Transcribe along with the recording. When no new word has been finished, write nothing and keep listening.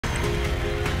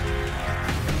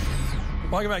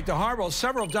Welcome back to Horrible.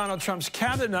 Several of Donald Trump's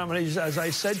cabinet nominees, as I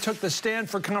said, took the stand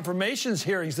for confirmations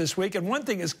hearings this week. And one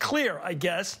thing is clear, I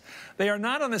guess. They are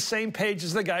not on the same page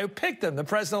as the guy who picked them, the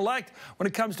president-elect, when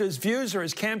it comes to his views or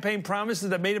his campaign promises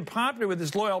that made him popular with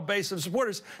his loyal base of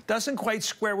supporters. Doesn't quite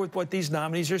square with what these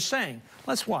nominees are saying.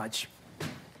 Let's watch.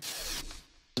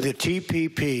 The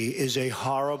TPP is a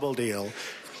horrible deal.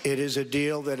 It is a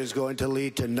deal that is going to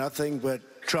lead to nothing but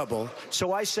trouble.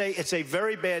 So I say it's a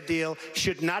very bad deal,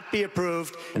 should not be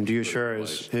approved. And do you share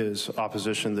his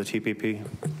opposition to the TPP?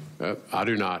 I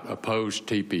do not oppose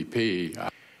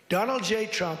TPP. Donald J.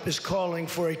 Trump is calling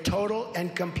for a total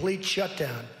and complete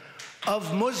shutdown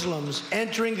of Muslims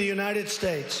entering the United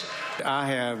States. I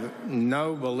have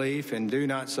no belief and do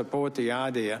not support the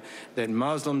idea that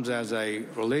Muslims as a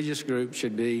religious group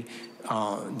should be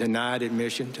denied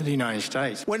admission to the United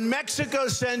States. When Mexico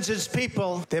sends its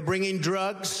people, they're bringing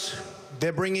drugs,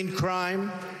 they're bringing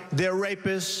crime, they're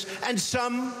rapists, and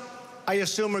some, I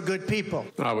assume, are good people.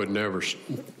 I would never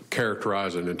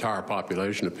characterize an entire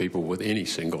population of people with any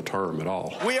single term at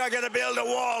all. We are going to build a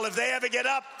wall. If they ever get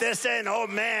up, they're saying, oh,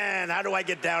 man, how do I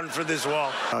get down for this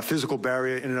wall? A physical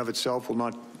barrier in and of itself will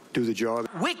not do the job.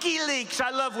 WikiLeaks. I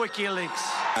love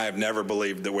WikiLeaks. I have never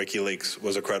believed that WikiLeaks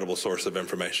was a credible source of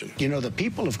information. You know, the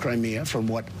people of Crimea, from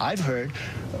what I've heard,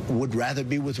 would rather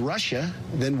be with Russia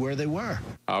than where they were.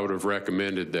 I would have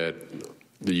recommended that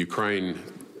the Ukraine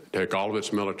take all of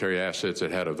its military assets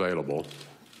it had available,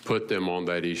 put them on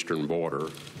that eastern border,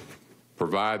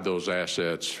 provide those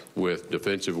assets with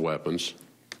defensive weapons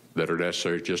that are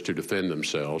necessary just to defend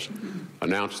themselves,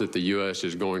 announce that the U.S.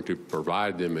 is going to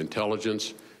provide them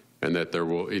intelligence and that there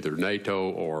will either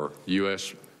NATO or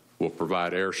U.S. will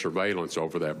provide air surveillance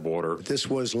over that border. This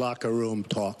was locker room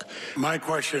talk. My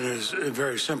question is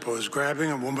very simple. Is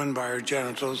grabbing a woman by her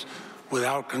genitals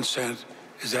without consent,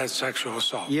 is that sexual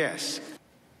assault? Yes.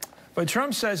 But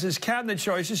Trump says his cabinet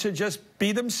choices should just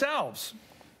be themselves.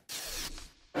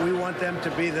 We want them to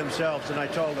be themselves, and I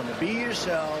told them, be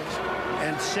yourselves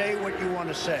and say what you want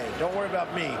to say. Don't worry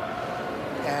about me.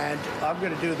 And I'm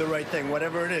going to do the right thing,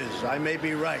 whatever it is. I may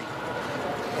be right,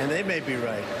 and they may be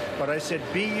right. But I said,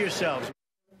 be yourselves.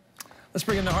 Let's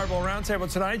bring in the Hardball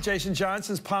Roundtable tonight. Jason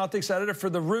Johnson's politics editor for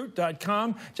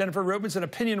TheRoot.com. Jennifer Rubin's an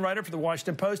opinion writer for The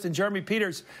Washington Post. And Jeremy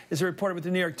Peters is a reporter with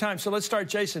The New York Times. So let's start,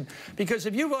 Jason. Because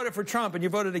if you voted for Trump and you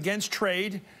voted against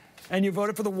trade and you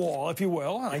voted for the wall, if you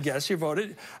will, I guess you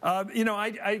voted, you know,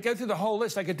 I go through the whole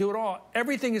list. I could do it all.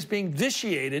 Everything is being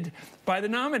vitiated by the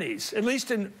nominees, at least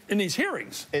in these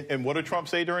hearings. And what did Trump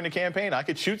say during the campaign? I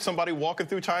could shoot somebody walking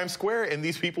through Times Square and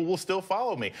these people will still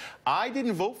follow me. I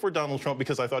didn't vote for Donald Trump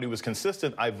because I thought he was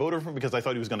consistent. I voted for him because I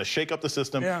thought he was going to shake up the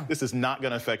system. Yeah. This is not going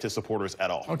to affect his supporters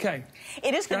at all. Okay.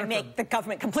 It is going to make the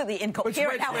government completely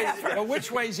incoherent, however.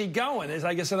 Which way is he going is,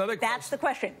 I guess, another question. That's the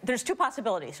question. There's two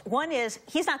possibilities. One is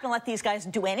he's not going to let these guys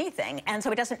do anything, and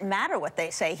so it doesn't matter what they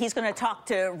say. He's going to talk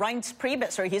to Reince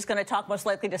Priebus, or he's going to talk most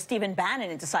likely to Stephen Bannon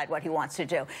and decide what he wants to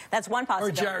do. That's one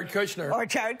possibility. Or Jared Kushner. Or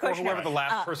Jared Kushner. Or whoever the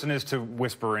last person is to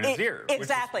whisper in his ear.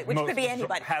 Exactly, which could be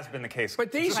anybody. Has been the case.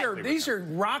 But these are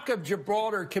Rock of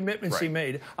Gibraltar commitments he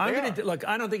made. I'm going to look.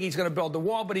 I don't think he's going to build the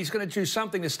wall, but he's going to do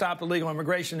something to stop illegal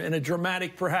immigration in a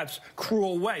dramatic, perhaps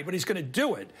cruel way. But he's going to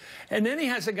do it. And then he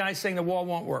has a guy saying the wall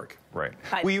won't work. Right.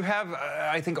 Well, you have,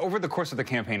 I think, over the course of the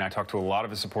campaign, I talked to a lot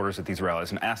of his supporters at these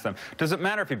rallies and asked them, does it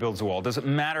matter if he builds a wall? Does it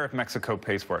matter if Mexico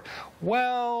pays for it?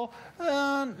 Well,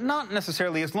 not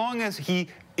necessarily, as long as he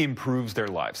improves their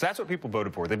lives. That's what people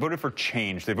voted for. They voted for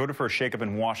change. They voted for a shakeup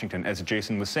in Washington, as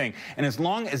Jason was saying. And as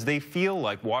long as they feel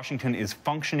like Washington is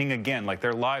functioning again, like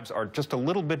their lives are just a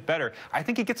little bit better, I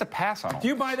think he gets a pass on it. Do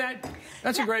you buy that?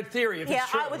 That's a great theory. If it's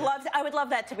true. I would love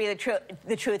that to be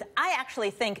the truth. I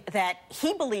actually think that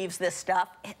he believes this stuff.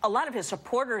 A lot of his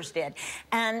supporters did.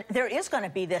 And there is going to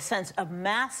be this sense of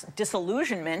mass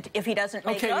disillusionment if he doesn't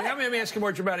make it. Okay, let me ask a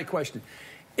more dramatic question.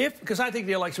 Because I think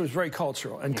the election was very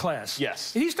cultural and class.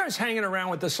 Yes. He starts hanging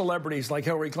around with the celebrities like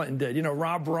Hillary Clinton did. You know,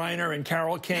 Rob Reiner and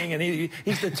Carole King, and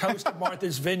he's the toast of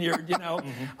Martha's Vineyard, you know.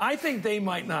 I think they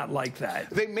might not like that.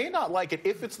 They may not like it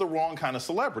if it's the wrong kind of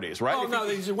celebrities, right? Oh,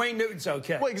 no, Wayne Newton's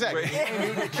okay. Well, exactly. Wayne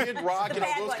Newton, Kid Rock, you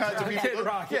know, those kinds of people. Kid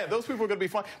Rock, yeah, those people are going to be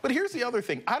fine. But here's the other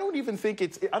thing. I don't even think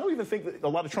that a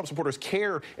lot of Trump supporters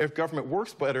care if government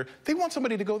works better. They want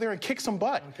somebody to go there and kick some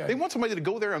butt. Okay. They want somebody to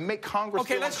go there and make Congress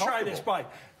feel let's try this. Bye.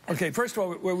 Okay, first of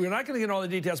all, we're not going to get all the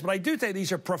details, but I do think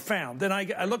these are profound. Then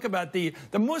I look about the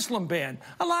Muslim ban.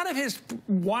 A lot of his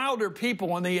wilder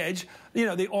people on the edge, you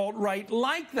know, the alt-right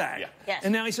like that. Yeah. Yes.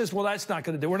 And now he says, well, that's not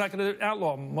going to do. We're not going to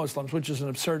outlaw Muslims, which is an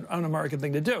absurd, un-American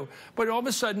thing to do. But all of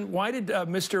a sudden, why did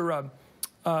Mr.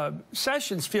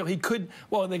 Sessions feel he could,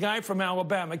 well, the guy from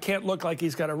Alabama can't look like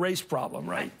he's got a race problem,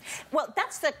 right? Well,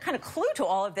 that's the kind of clue to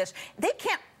all of this. They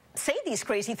can't say these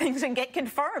crazy things and get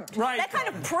confirmed. Right. That kind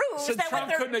of proves so that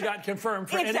Trump couldn't have got confirmed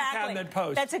for any cabinet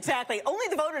post. That's exactly. Only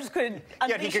the voters could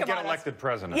unleash he could him get on elected us.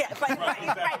 president. Yeah,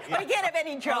 right. But he can't have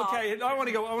any job. Okay, I want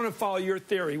to follow your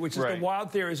theory, which is the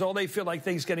wild theory is all they feel like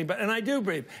things getting better. And I do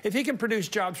believe if he can produce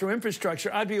jobs through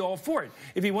infrastructure, I'd be all for it.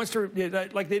 If he wants to,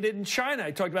 like they did in China,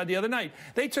 I talked about the other night.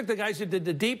 They took the guys who did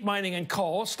the deep mining and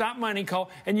coal, stopped mining coal,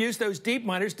 and used those deep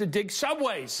miners to dig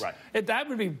subways. Right. That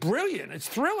would be brilliant. It's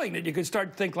thrilling that you could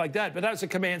start to think like that. But that was a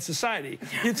command society.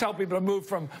 You tell people to move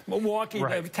from Milwaukee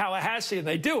to Tallahassee, and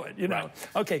they do it. You know.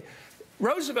 Okay.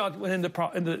 Roosevelt went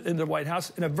in the White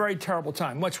House in a very terrible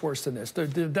time, much worse than this, the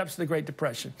depths of the Great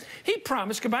Depression. He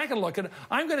promised, go back and look at it,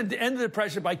 I'm going to end the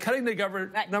Depression by cutting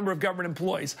the number of government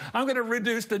employees. I'm going to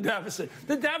reduce the deficit.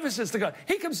 The deficit's the guy.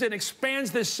 He comes in, expands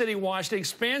this city, Washington,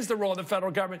 expands the role of the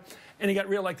federal government, and he got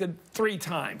reelected 3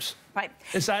 times. Right.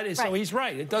 So he's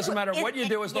right. It doesn't matter what you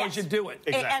do as long as you do it.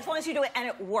 Exactly. As long as you do it and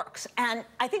it works. And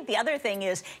I think the other thing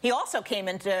is he also came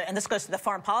into, and this goes to the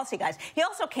foreign policy guys, he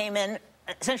also came in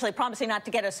essentially promising not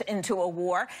to get us into a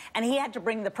war, and he had to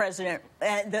bring the president,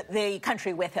 the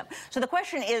country with him. So the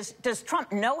question is, does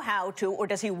Trump know how to, or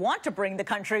does he want to bring the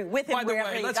country with him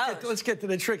wherever he goes? Let's get to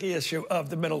the tricky issue of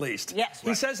the Middle East. Yes.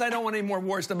 He says, I don't want any more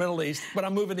wars in the Middle East, but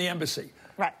I'm moving the embassy.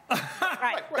 Right.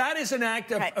 That is an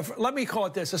act of, let me call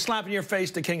it this, a slap in your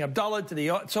face to King Abdullah, to the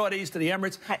Saudis, to the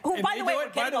Emirates. Who, by the way,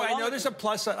 I know there's a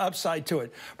plus upside to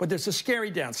it, but there's a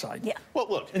scary downside. Yeah. Well,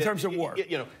 look, in terms of war,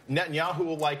 Netanyahu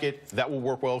will like it. That will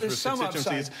work well for his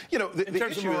constituencies. In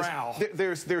terms of morale,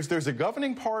 there's a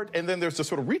governing part, and then there's the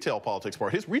sort of retail politics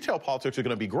part. His retail politics are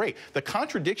going to be great. The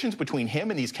contradictions between him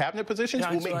and these cabinet positions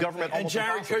will make government almost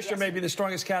impossible. And Jared Kushner may be the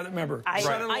strongest cabinet member.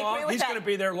 Son-in-law, he's going to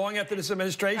be there long after this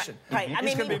administration.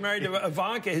 He's going to be married to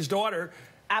Ivanka, his daughter.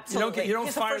 Absolutely. You don't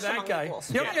fire that guy.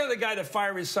 The only other guy to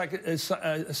fire his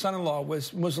son-in-law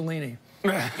was Mussolini.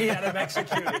 He had him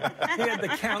executed. He had the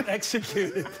count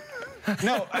executed.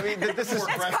 No, I mean, this is more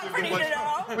aggressive than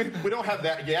what we don't have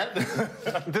that yet.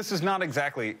 This is not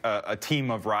exactly a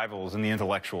team of rivals in the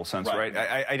intellectual sense, right?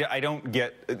 I don't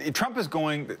get... Trump is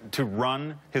going to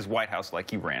run his White House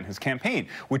like he ran his campaign,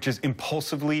 which is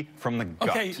impulsively from the gut.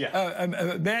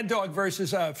 Okay, Mad Dog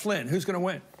versus Flynn. Who's going to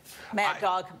win? Mad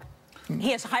Dog.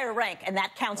 He has higher rank, and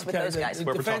that counts with those guys.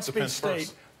 Defense beats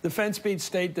state. Defense beats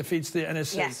state, defeats the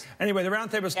NSC. Yes. Anyway, the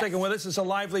roundtable's sticking with us. It's a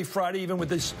lively Friday, even with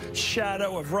this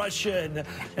shadow of Russia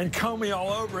and Comey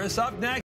all over us. Up next.